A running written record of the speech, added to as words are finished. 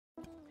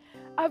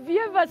Have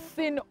you ever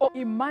seen or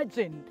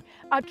imagined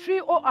a tree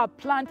or a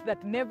plant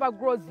that never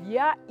grows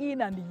year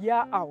in and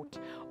year out,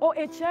 or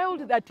a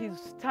child that is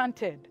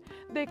stunted?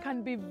 They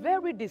can be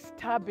very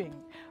disturbing,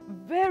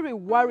 very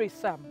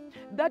worrisome.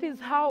 That is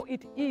how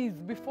it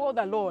is before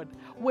the Lord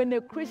when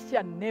a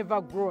Christian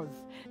never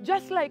grows.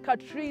 Just like a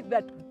tree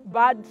that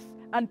buds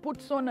and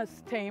puts on a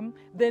stem,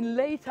 then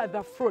later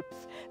the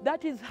fruits.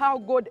 That is how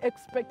God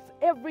expects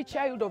every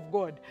child of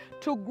God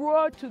to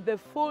grow to the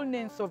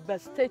fullness of the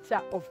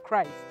stature of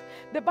Christ.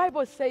 The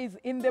Bible says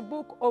in the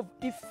book of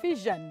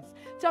Ephesians,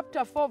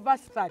 chapter 4,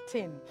 verse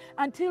 13,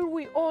 until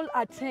we all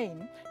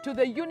attain to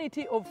the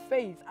unity of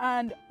faith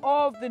and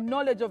of the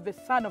knowledge of the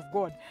Son of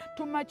God,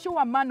 to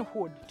mature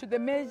manhood, to the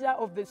measure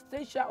of the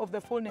stature of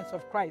the fullness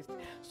of Christ,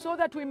 so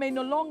that we may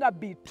no longer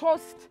be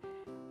tossed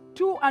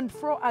to and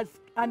fro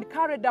and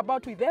carried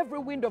about with every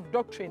wind of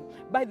doctrine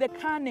by the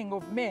cunning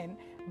of men,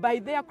 by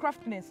their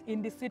craftiness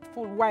in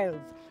deceitful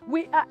wiles.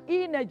 We are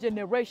in a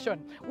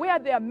generation where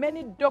there are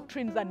many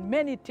doctrines and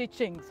many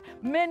teachings,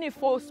 many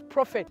false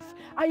prophets.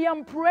 I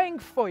am praying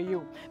for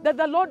you that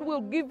the Lord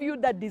will give you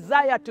the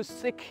desire to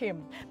seek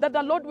Him, that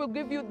the Lord will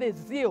give you the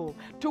zeal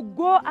to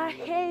go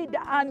ahead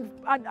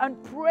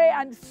and pray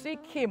and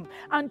seek Him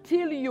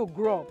until you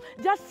grow.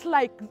 Just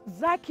like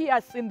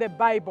Zacchaeus in the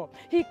Bible,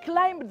 he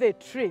climbed the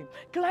tree.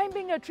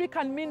 Climbing a tree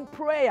can mean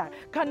prayer,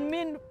 can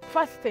mean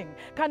fasting,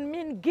 can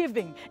mean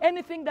giving,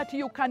 anything that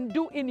you can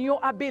do in your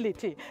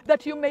ability,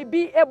 that you may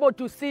be able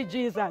to see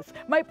Jesus.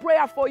 My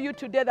prayer for you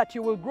today, that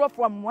you will grow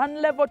from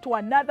one level to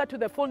another to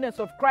the fullness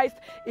of Christ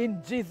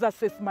in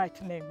Jesus'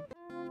 mighty name.